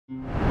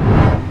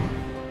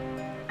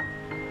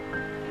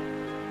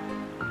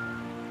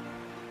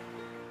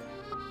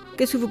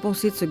Qu'est-ce que vous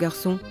pensez de ce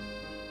garçon?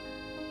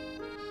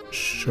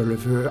 Je le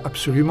veux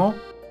absolument.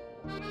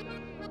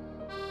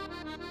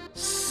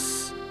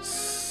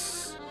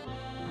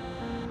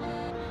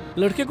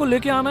 लड़के को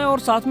लेके आना है और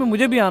साथ में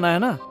मुझे भी आना है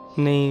ना?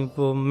 नहीं,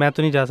 वो मैं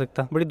तो नहीं जा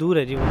सकता, बड़ी दूर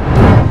है जी वो।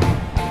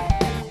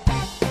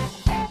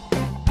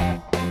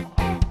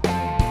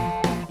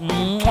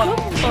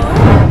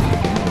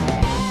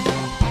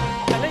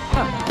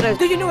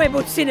 Do you know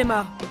about cinema?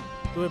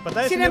 तुम्हें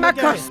पता है Cinema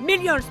costs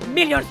millions,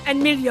 millions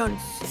and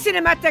millions.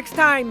 Cinema takes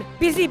time.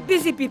 Busy,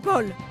 busy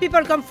people.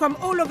 People come from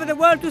all over the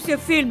world to see a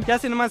film. क्या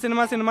सिनेमा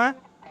सिनेमा सिनेमा?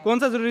 कौन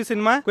सा जरूरी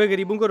cinema? कोई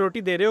गरीबों को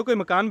रोटी दे रहे हो, कोई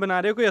मकान बना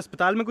रहे हो, कोई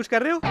अस्पताल में कुछ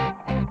कर रहे हो?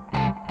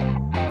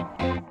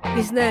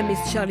 His name is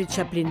Charlie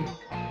Chaplin.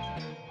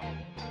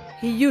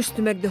 He used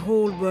to make the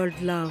whole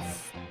world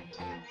laugh,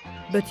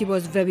 but he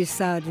was very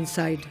sad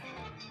inside.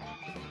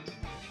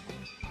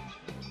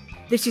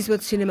 This is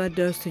what cinema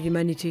does to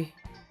humanity.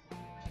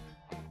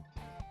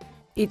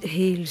 It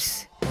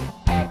heals.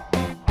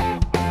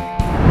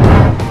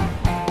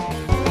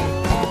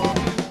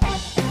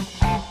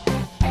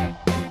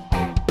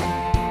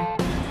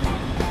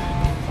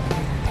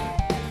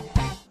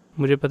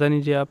 मुझे पता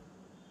नहीं जी आप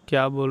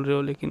क्या बोल रहे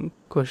हो, लेकिन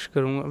कोशिश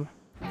करूंगा मैं।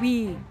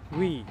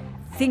 We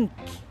think.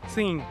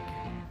 Sing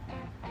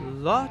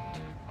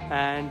lot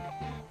and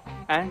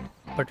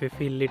but we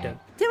feel little.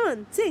 Come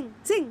on, sing.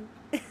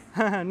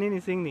 नहीं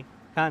sing नहीं,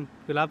 खान,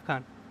 गुलाब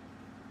Khan.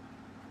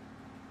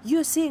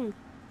 You sing.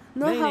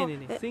 No, how?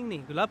 नहीं, sing नहीं,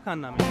 गुलाब खान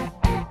नाम है।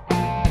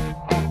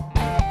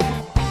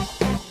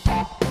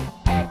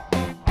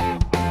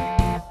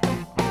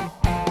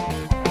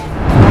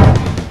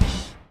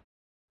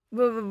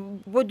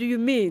 What do you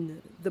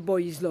mean, the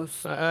boy is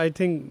lost? I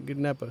think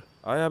kidnapper.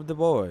 I have the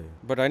boy,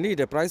 but I need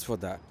a price for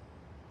that.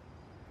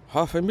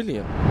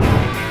 $500,000.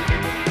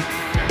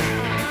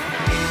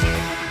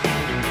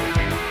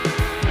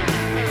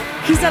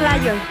 He's a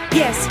liar.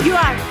 Yes, you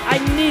are. I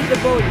need the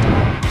boy.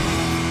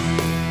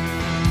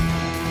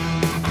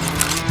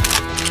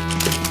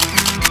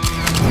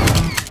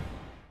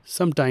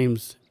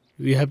 Sometimes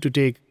we have to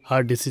take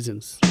hard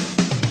decisions.